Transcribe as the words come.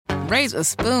raise a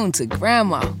spoon to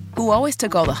Grandma, who always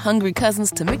took all the hungry cousins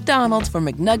to McDonald's for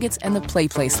McNuggets and the Play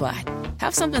Slide.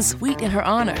 Have something sweet in her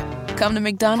honor. Come to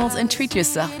McDonald's and treat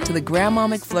yourself to the Grandma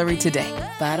McFlurry today.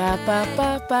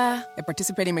 Ba-da-ba-ba-ba. At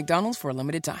participating McDonald's for a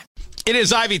limited time. It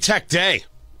is Ivy Tech Day.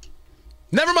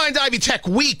 Never mind Ivy Tech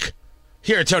Week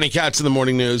here at Tony Katz in the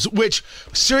Morning News, which,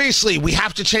 seriously, we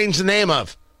have to change the name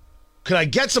of. Could I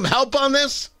get some help on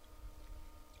this?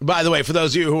 By the way, for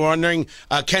those of you who are wondering,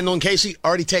 Kendall and Casey,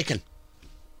 already taken.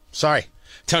 Sorry.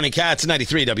 Tony Katz,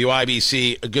 93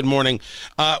 WIBC. Good morning.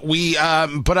 We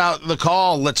put out the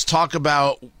call. Let's talk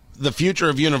about the future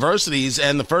of universities.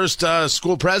 And the first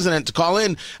school president to call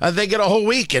in, they get a whole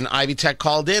week. And Ivy Tech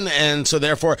called in, and so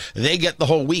therefore they get the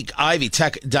whole week.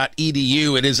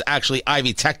 ivytech.edu. It is actually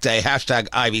Ivy Tech Day. Hashtag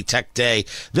Ivy Tech Day.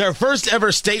 Their first ever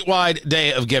statewide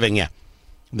day of giving. Yeah,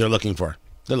 they're looking for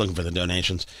the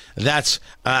donations. That's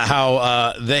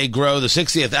how they grow the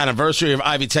 60th anniversary of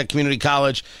Ivy Tech Community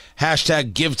College.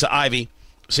 Hashtag Give to Ivy.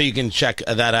 So you can check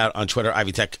that out on Twitter,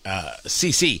 Ivy Tech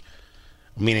CC,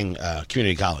 meaning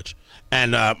Community College.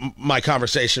 And my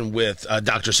conversation with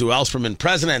Dr. Sue Ellspermann,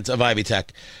 president of Ivy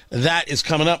Tech, that is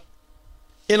coming up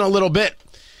in a little bit.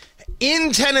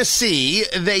 In Tennessee,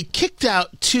 they kicked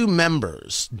out 2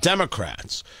 members,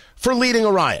 Democrats, for leading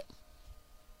a riot.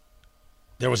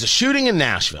 There was a shooting in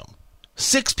Nashville.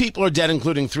 6 people are dead,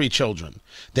 including 3 children.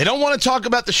 They don't want to talk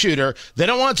about the shooter. They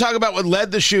don't want to talk about what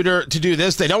led the shooter to do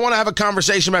this. They don't want to have a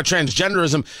conversation about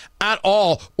transgenderism at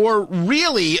all. Or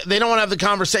really, they don't want to have the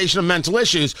conversation of mental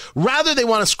issues. Rather, they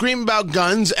want to scream about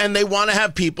guns, and they want to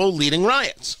have people leading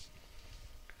riots.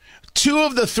 2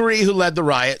 of the 3 who led the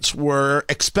riots were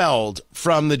expelled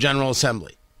from the General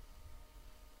Assembly.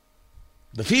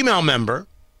 The female member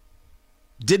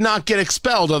did not get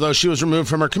expelled, although she was removed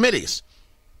from her committees.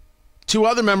 2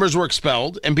 other members were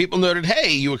expelled, and people noted,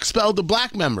 hey, you expelled the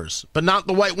black members, but not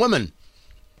the white women.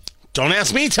 Don't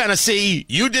ask me, Tennessee.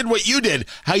 You did what you did.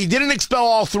 How you didn't expel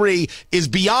all 3 is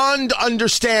beyond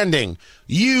understanding.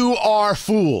 You are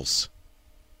fools.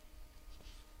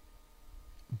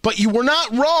 But you were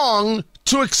not wrong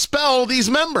to expel these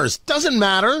members. Doesn't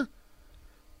matter.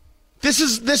 This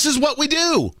is what we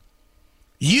do.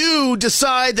 You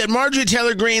decide that Marjorie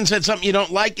Taylor Greene said something you don't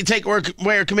like, you take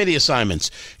away her committee assignments.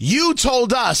 You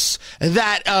told us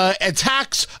that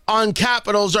attacks on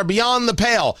capitals are beyond the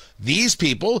pale. These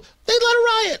people, they let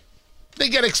a riot. They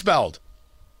get expelled.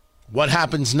 What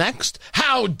happens next?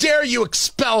 How dare you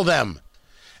expel them?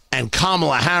 And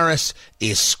Kamala Harris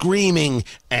is screaming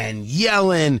and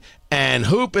yelling and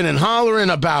hooping and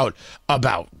hollering about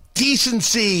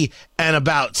decency and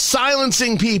about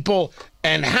silencing people.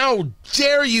 And how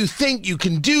dare you think you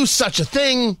can do such a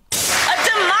thing? A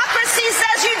democracy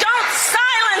says you don't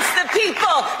silence the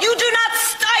people. You do not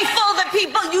stifle the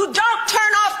people. You don't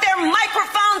turn off their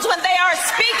microphones when they are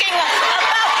speaking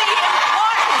about the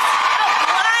importance of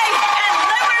life and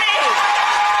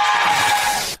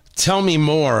liberty. Tell me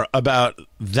more about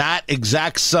that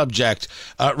exact subject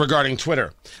regarding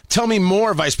Twitter. Tell me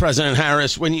more, Vice President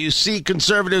Harris, when you see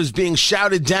conservatives being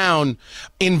shouted down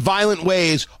in violent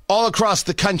ways all across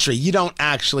the country. You don't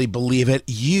actually believe it.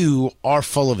 You are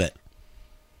full of it.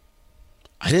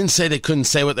 I didn't say they couldn't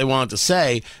say what they wanted to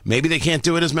say. Maybe they can't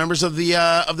do it as members of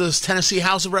the Tennessee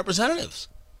House of Representatives.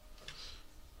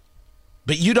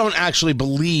 But you don't actually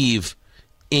believe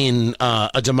in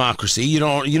a democracy. You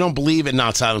don't believe in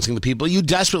not silencing the people. You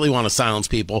desperately want to silence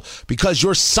people because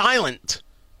you're silent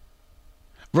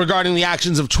regarding the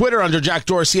actions of Twitter under Jack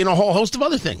Dorsey and a whole host of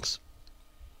other things.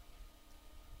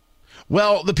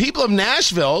 Well, the people of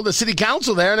Nashville, the city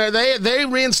council there, they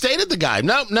reinstated the guy.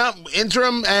 No,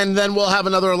 interim, and then we'll have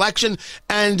another election.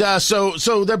 And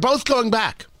so they're both going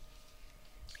back.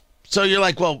 So you're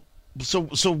like, well,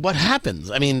 so what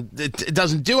happens? I mean, it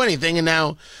doesn't do anything, and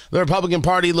now the Republican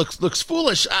Party looks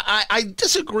foolish. I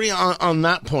disagree on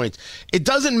that point. It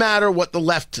doesn't matter what the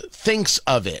left thinks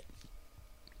of it.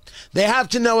 They have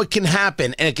to know it can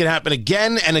happen, and it can happen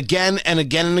again and again and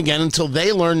again and again until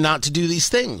they learn not to do these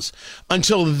things.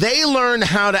 Until they learn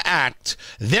how to act,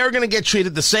 they're going to get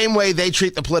treated the same way they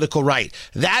treat the political right.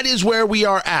 That is where we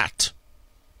are at.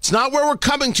 It's not where we're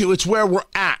coming to, it's where we're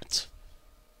at.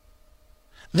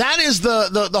 That is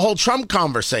the whole Trump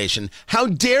conversation. How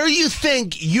dare you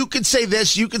think you could say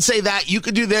this, you could say that, you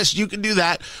could do this, you could do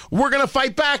that. We're going to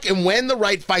fight back. And when the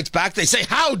right fights back, they say,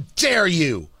 how dare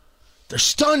you? They're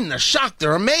stunned, they're shocked,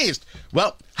 they're amazed.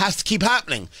 Well, has to keep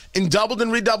happening in doubled and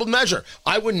redoubled measure.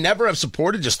 I would never have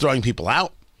supported just throwing people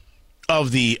out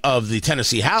of the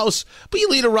Tennessee House, but you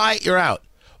lead a riot, you're out.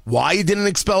 Why you didn't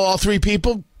expel all 3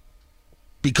 people?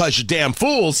 Because you're damn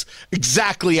fools.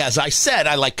 Exactly as I said,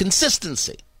 I like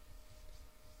consistency.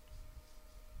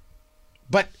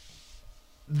 But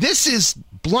this is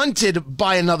blunted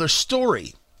by another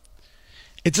story.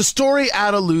 It's a story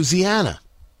out of Louisiana.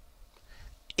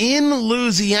 In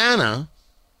Louisiana,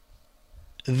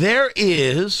 there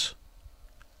is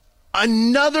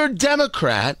another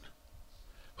Democrat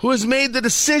who has made the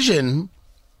decision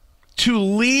to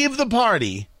leave the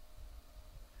party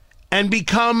and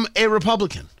become a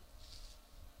Republican.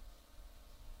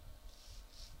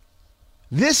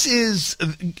 This is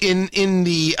in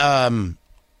the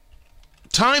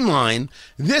timeline.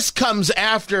 This comes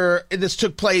after this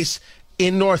took place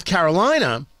in North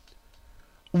Carolina,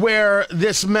 where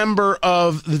this member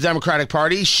of the Democratic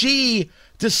Party, she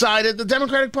decided the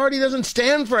Democratic Party doesn't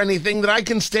stand for anything that I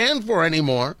can stand for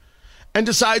anymore, and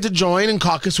decided to join and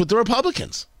caucus with the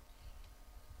Republicans.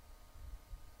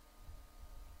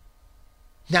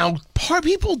 Now,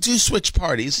 people do switch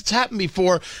parties. It's happened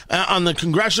before. On the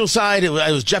congressional side, it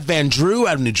was Jeff Van Drew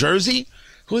out of New Jersey,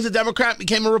 who was a Democrat,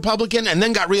 became a Republican, and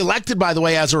then got reelected, by the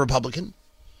way, as a Republican.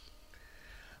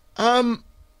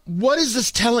 What is this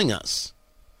telling us?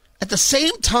 At the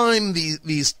same time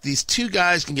these two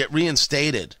guys can get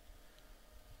reinstated,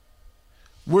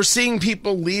 we're seeing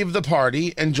people leave the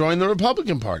party and join the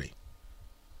Republican Party.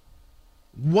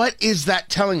 What is that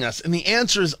telling us? And the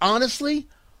answer is, honestly,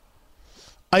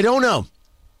 I don't know.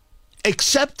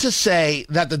 Except to say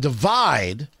that the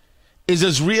divide is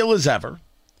as real as ever.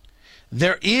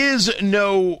 There is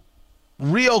no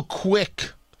real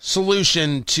quick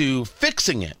solution to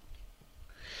fixing it.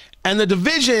 And the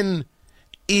division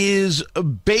is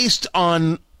based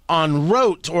on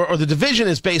rote, or the division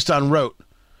is based on rote,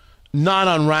 not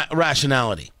on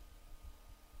rationality.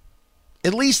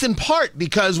 At least in part,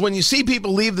 because when you see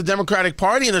people leave the Democratic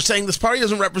Party and they're saying this party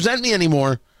doesn't represent me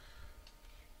anymore,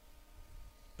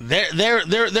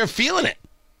 they're feeling it.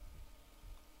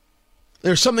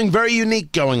 There's something very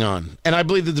unique going on, and I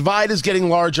believe the divide is getting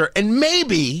larger, and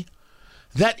maybe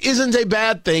that isn't a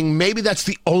bad thing. Maybe that's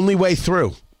the only way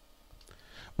through.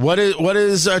 What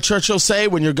does Churchill say?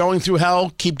 When you're going through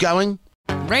hell, keep going?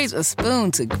 Raise a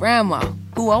spoon to Grandma,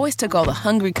 who always took all the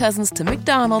hungry cousins to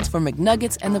McDonald's for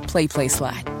McNuggets and the Play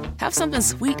Slide. Have something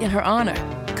sweet in her honor.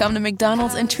 Come to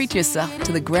McDonald's and treat yourself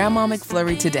to the Grandma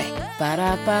McFlurry today.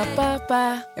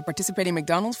 Ba-da-ba-ba-ba. At participating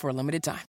McDonald's for a limited time.